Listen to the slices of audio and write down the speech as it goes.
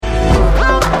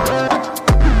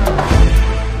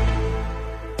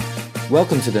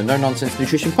Welcome to the No Nonsense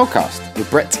Nutrition Podcast with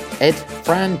Brett, Ed,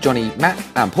 Fran, Johnny, Matt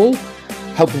and Paul,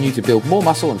 helping you to build more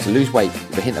muscle and to lose weight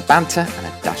with a hint of banter and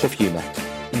a dash of humour.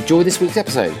 Enjoy this week's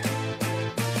episode.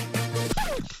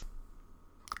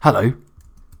 Hello.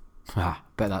 Bet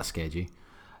that scared you.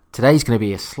 Today's going to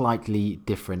be a slightly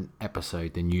different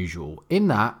episode than usual, in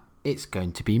that it's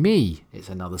going to be me. It's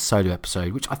another solo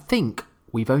episode, which I think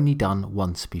we've only done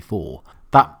once before.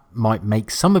 That might make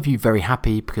some of you very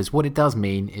happy, because what it does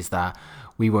mean is that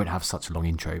we won't have such a long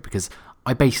intro, because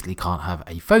I basically can't have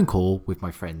a phone call with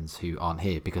my friends who aren't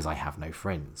here because I have no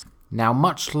friends. Now,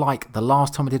 much like the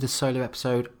last time I did a solo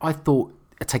episode, I thought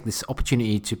I'd take this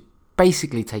opportunity to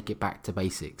basically take it back to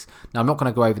basics. Now, I'm not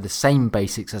going to go over the same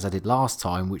basics as I did last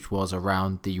time, which was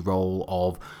around the role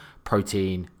of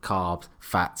protein, carbs,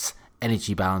 fats,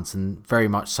 energy balance, and very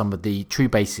much some of the true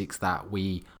basics that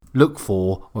we look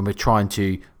for when we're trying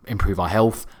to improve our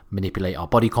health, manipulate our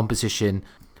body composition.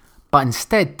 But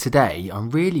instead today, I'm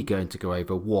really going to go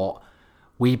over what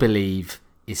we believe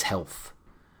is health.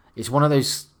 It's one of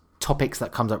those topics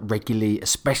that comes up regularly,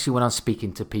 especially when I'm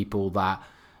speaking to people that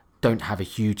don't have a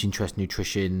huge interest in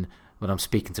nutrition, when I'm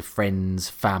speaking to friends,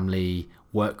 family,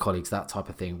 work colleagues, that type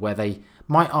of thing, where they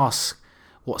might ask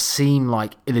what seem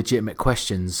like illegitimate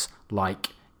questions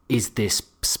like, is this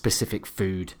specific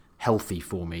food healthy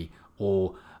for me?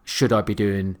 Or should I be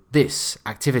doing this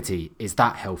activity? Is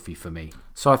that healthy for me?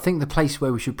 So I think the place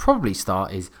where we should probably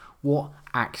start is, what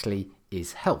actually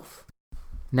is health?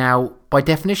 Now, by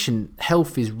definition,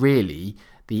 health is really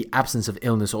the absence of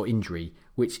illness or injury,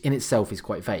 which in itself is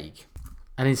quite vague.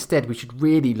 And instead, we should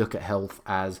really look at health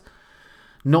as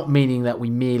not meaning that we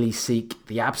merely seek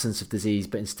the absence of disease,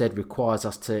 but instead requires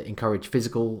us to encourage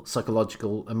physical,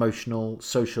 psychological, emotional,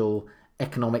 social,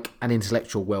 economic and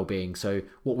intellectual well-being. So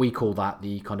what we call that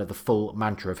the kind of the full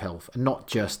mantra of health, and not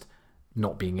just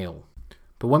not being ill.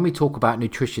 But when we talk about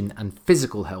nutrition and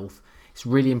physical health, it's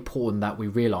really important that we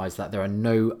realize that there are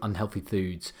no unhealthy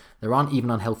foods. There aren't even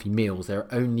unhealthy meals. There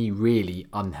are only really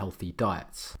unhealthy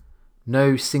diets.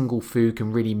 No single food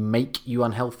can really make you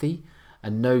unhealthy,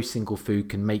 and no single food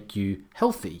can make you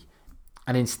healthy.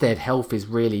 And instead, health is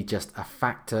really just a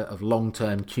factor of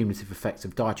long-term cumulative effects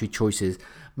of dietary choices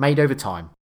made over time.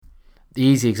 The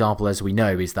easy example, as we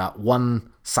know, is that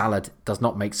one salad does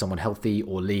not make someone healthy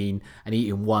or lean, and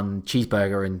eating one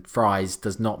cheeseburger and fries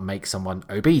does not make someone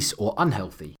obese or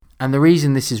unhealthy. And the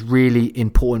reason this is really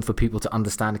important for people to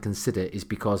understand and consider is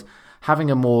because having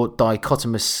a more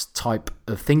dichotomous type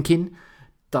of thinking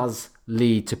does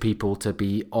lead to people to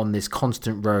be on this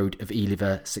constant road of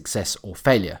either success or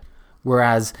failure.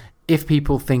 Whereas if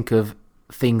people think of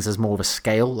things as more of a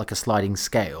scale, like a sliding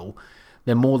scale,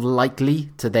 they're more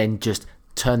likely to then just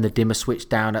turn the dimmer switch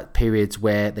down at periods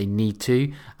where they need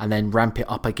to, and then ramp it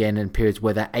up again in periods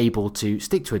where they're able to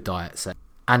stick to a diet.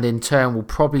 And in turn, will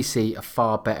probably see a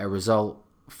far better result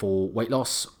for weight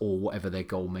loss or whatever their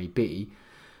goal may be,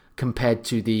 compared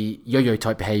to the yo-yo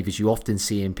type behaviors you often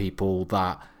see in people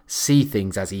that see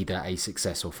things as either a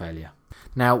success or failure.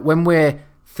 Now, when we're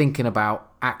thinking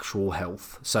about actual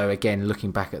health, so again,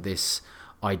 looking back at this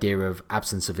idea of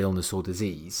absence of illness or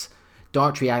disease,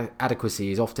 dietary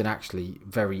adequacy is often actually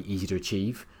very easy to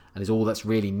achieve and is all that's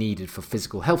really needed for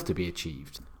physical health to be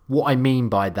achieved. What I mean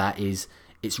by that is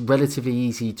it's relatively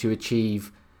easy to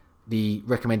achieve the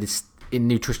recommended in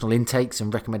nutritional intakes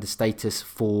and recommended status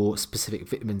for specific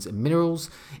vitamins and minerals,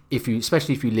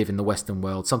 especially if you live in the Western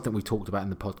world, something we talked about in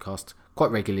the podcast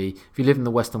quite regularly. If you live in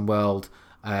the Western world,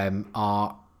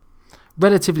 are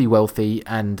relatively wealthy,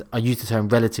 and I use the term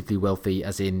relatively wealthy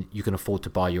as in you can afford to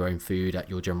buy your own food at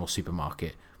your general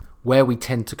supermarket. Where we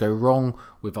tend to go wrong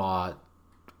with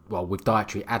with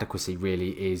dietary adequacy really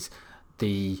is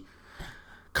the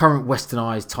current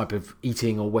westernized type of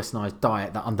eating or westernized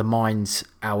diet that undermines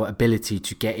our ability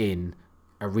to get in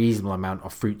a reasonable amount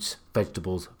of fruits,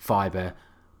 vegetables, fiber,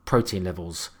 protein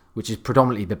levels, which is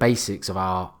predominantly the basics of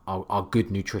our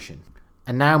good nutrition.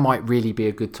 And now might really be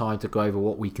a good time to go over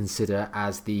what we consider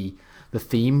as the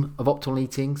theme of optimal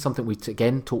eating. Something we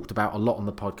again talked about a lot on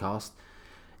the podcast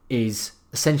is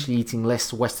essentially eating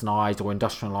less westernized or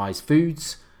industrialized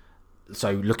foods.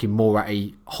 So looking more at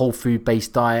a whole food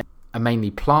based diet, a mainly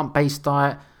plant-based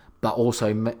diet that also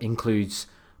includes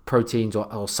proteins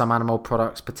or some animal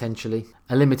products potentially,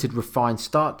 a limited refined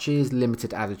starches,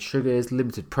 limited added sugars,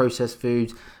 limited processed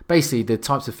foods, basically the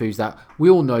types of foods that we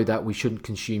all know that we shouldn't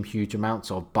consume huge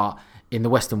amounts of, but in the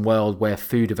Western world where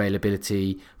food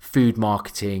availability, food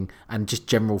marketing and just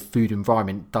general food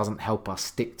environment doesn't help us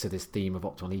stick to this theme of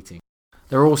optimal eating.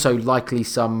 There are also likely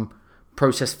some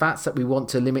processed fats that we want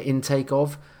to limit intake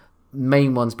of,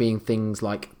 main ones being things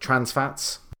like trans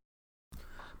fats,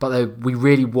 But we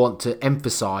really want to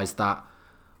emphasise that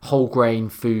whole grain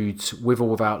foods with or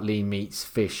without lean meats,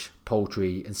 fish,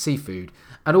 poultry and seafood,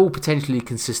 and all potentially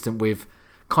consistent with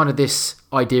kind of this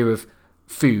idea of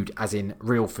food as in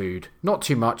real food, not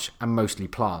too much and mostly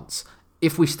plants.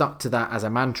 If we stuck to that as a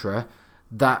mantra,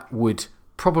 that would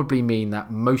probably mean that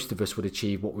most of us would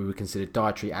achieve what we would consider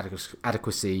dietary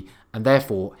adequacy and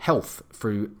therefore health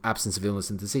through absence of illness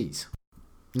and disease.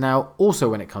 Now, also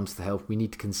when it comes to health, we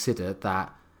need to consider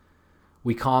that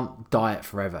we can't diet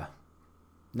forever.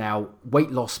 Now,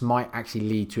 weight loss might actually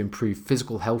lead to improved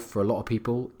physical health for a lot of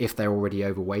people if they're already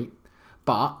overweight,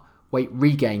 but weight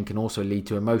regain can also lead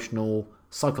to emotional,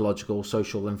 psychological,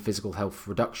 social and physical health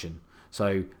reduction.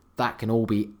 So that can all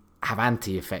have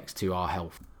anti-effects to our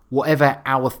health. Whatever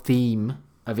our theme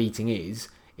of eating is,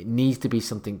 it needs to be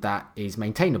something that is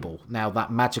maintainable. Now,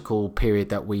 that magical period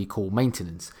that we call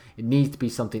maintenance, it needs to be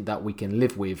something that we can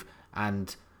live with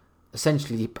and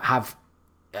essentially have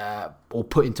or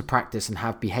put into practice and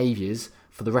have behaviours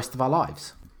for the rest of our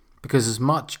lives. Because as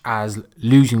much as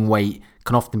losing weight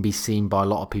can often be seen by a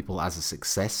lot of people as a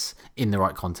success in the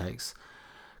right context,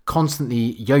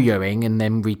 constantly yo-yoing and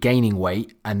then regaining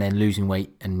weight and then losing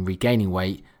weight and regaining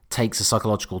weight takes a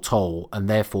psychological toll and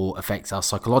therefore affects our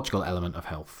psychological element of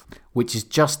health, which is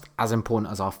just as important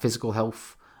as our physical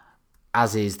health,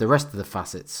 as is the rest of the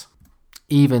facets.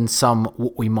 Even some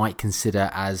what we might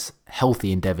consider as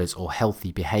healthy endeavours or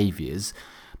healthy behaviours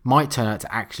might turn out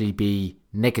to actually be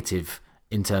negative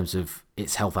in terms of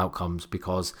its health outcomes,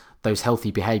 because those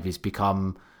healthy behaviours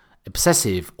become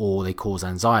obsessive or they cause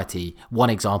anxiety. One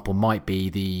example might be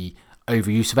the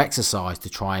overuse of exercise to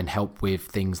try and help with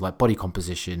things like body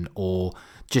composition or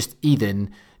just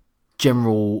even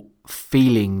general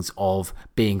feelings of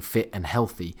being fit and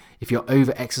healthy. If you're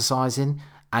over exercising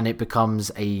and it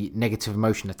becomes a negative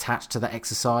emotion attached to that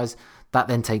exercise, that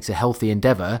then takes a healthy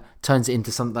endeavour, turns it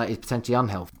into something that is potentially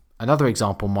unhealthy. Another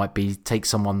example might be take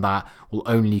someone that will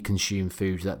only consume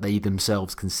foods that they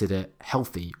themselves consider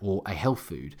healthy or a health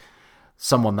food.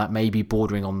 Someone that may be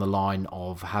bordering on the line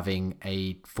of having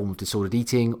a form of disordered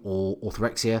eating or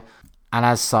orthorexia, and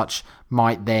as such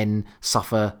might then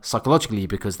suffer psychologically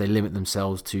because they limit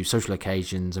themselves to social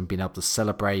occasions and being able to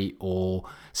celebrate or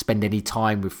spend any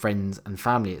time with friends and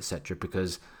family, etc.,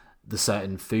 because the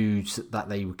certain foods that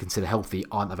they would consider healthy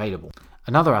aren't available.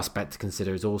 Another aspect to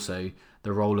consider is also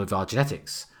the role of our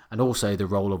genetics and also the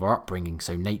role of our upbringing,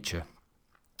 so nature.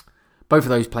 Both of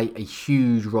those play a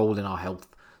huge role in our health,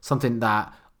 something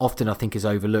that often I think is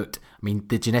overlooked. I mean,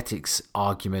 the genetics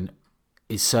argument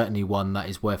is certainly one that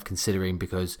is worth considering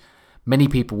because many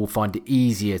people will find it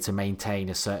easier to maintain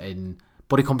a certain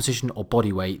body composition or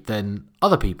body weight than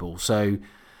other people. So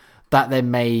that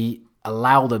then may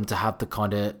allow them to have the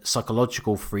kind of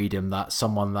psychological freedom that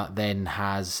someone that then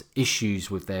has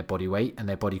issues with their body weight and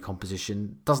their body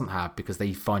composition doesn't have, because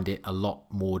they find it a lot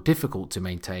more difficult to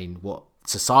maintain what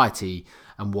society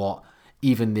and what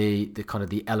even the kind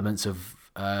of the elements of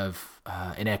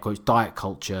in air quotes diet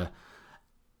culture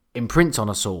imprints on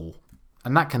us all,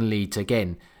 and that can lead to,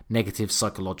 again, negative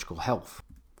psychological health.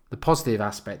 The positive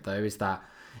aspect though is that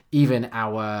even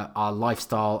our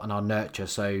lifestyle and our nurture,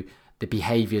 so the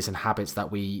behaviours and habits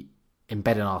that we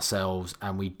embed in ourselves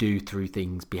and we do through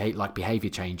things like behaviour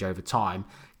change over time,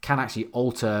 can actually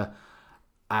alter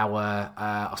our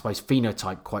I suppose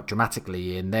phenotype quite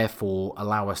dramatically, and therefore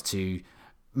allow us to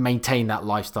maintain that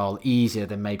lifestyle easier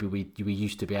than maybe we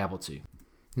used to be able to.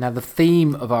 Now, the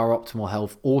theme of our optimal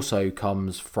health also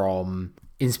comes from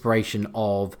inspiration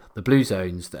of the Blue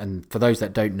Zones. And for those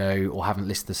that don't know or haven't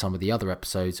listened to some of the other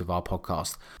episodes of our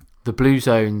podcast, the Blue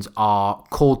Zones are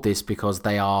called this because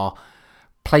they are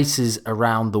places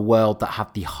around the world that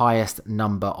have the highest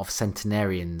number of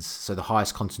centenarians. So the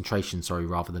highest concentration,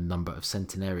 rather than number of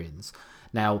centenarians.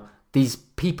 Now, these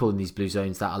people in these Blue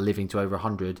Zones that are living to over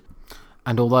 100,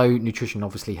 and although nutrition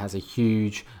obviously has a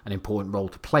huge and important role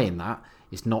to play in that,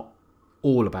 it's not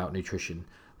all about nutrition.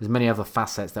 There's many other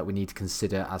facets that we need to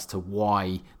consider as to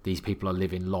why these people are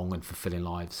living long and fulfilling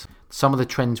lives. Some of the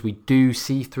trends we do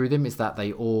see through them is that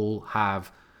they all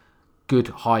have good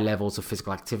high levels of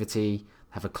physical activity,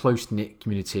 have a close-knit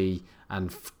community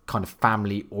and kind of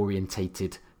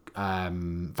family-orientated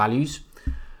values.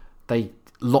 They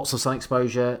lots of sun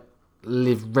exposure,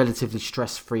 live relatively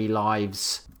stress-free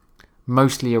lives,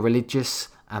 mostly are religious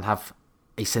and have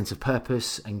a sense of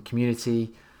purpose and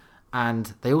community,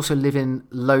 and they also live in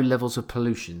low levels of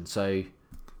pollution, so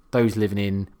those living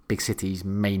in big cities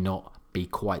may not be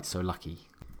quite so lucky.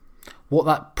 What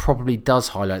that probably does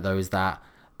highlight though is that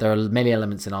there are many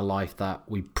elements in our life that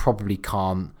we probably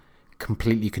can't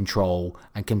completely control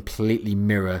and completely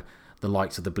mirror the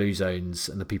likes of the blue zones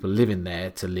and the people living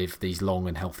there to live these long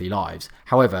and healthy lives.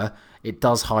 However, it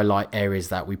does highlight areas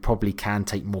that we probably can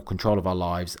take more control of our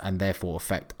lives and therefore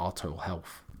affect our total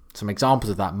health. Some examples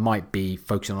of that might be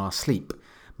focusing on our sleep,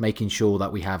 making sure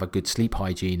that we have a good sleep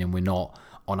hygiene and we're not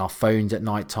on our phones at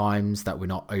night times, that we're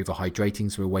not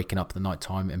overhydrating, so we're waking up at the night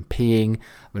time and peeing,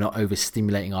 we're not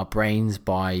overstimulating our brains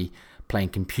by playing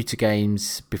computer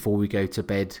games before we go to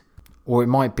bed. Or it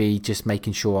might be just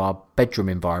making sure our bedroom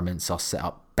environments are set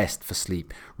up best for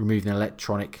sleep, removing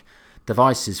electronic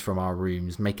devices from our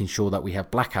rooms, making sure that we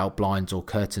have blackout blinds or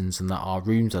curtains and that our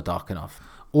rooms are dark enough.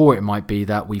 Or it might be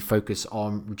that we focus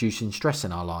on reducing stress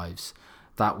in our lives,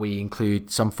 that we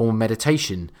include some form of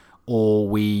meditation, or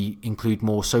we include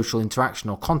more social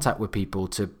interaction or contact with people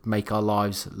to make our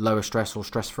lives lower stress or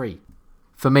stress-free.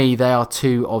 For me, they are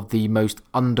two of the most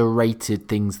underrated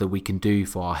things that we can do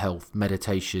for our health: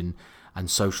 meditation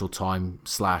and social time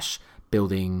 /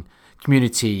 building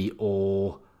community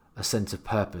or a sense of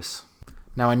purpose.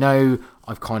 Now, I know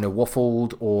I've kind of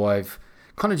waffled, or I've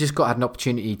kind of just had an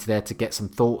opportunity to get some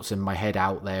thoughts in my head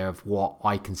out there of what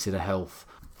I consider health,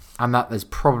 and that there's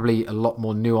probably a lot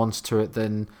more nuance to it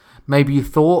than maybe you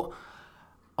thought.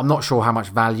 I'm not sure how much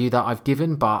value that I've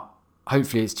given, but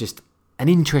hopefully it's just an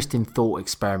interesting thought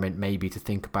experiment maybe to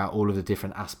think about all of the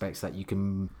different aspects that you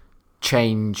can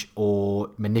change or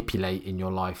manipulate in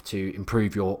your life to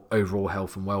improve your overall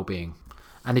health and well-being.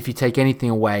 And if you take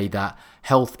anything away, that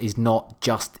health is not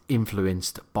just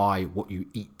influenced by what you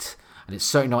eat, and it's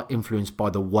certainly not influenced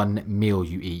by the one meal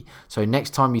you eat. So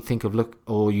next time you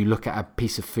you look at a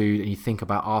piece of food and you think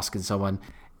about asking someone,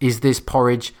 is this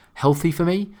porridge healthy for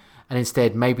me? And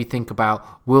instead maybe think about,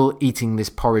 will eating this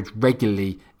porridge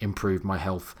regularly improve my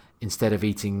health instead of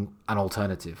eating an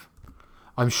alternative?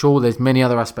 I'm sure there's many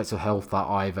other aspects of health that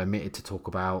I've omitted to talk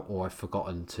about or I've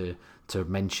forgotten to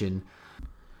mention.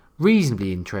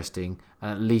 Reasonably interesting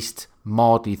and at least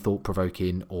mildly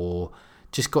thought-provoking, or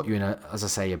just got you in a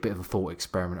bit of a thought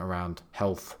experiment around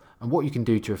health and what you can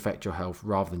do to affect your health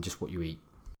rather than just what you eat.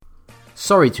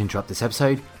 Sorry to interrupt this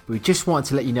episode, but we just wanted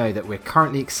to let you know that we're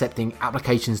currently accepting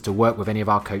applications to work with any of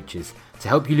our coaches to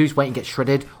help you lose weight and get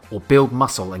shredded, or build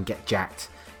muscle and get jacked.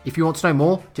 If you want to know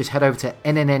more, just head over to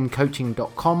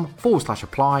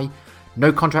nncoaching.com/apply.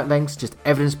 No contract lengths, just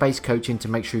evidence-based coaching to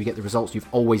make sure you get the results you've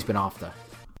always been after.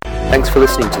 Thanks for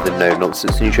listening to the No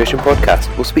Nonsense Nutrition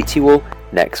Podcast. We'll speak to you all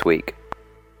next week.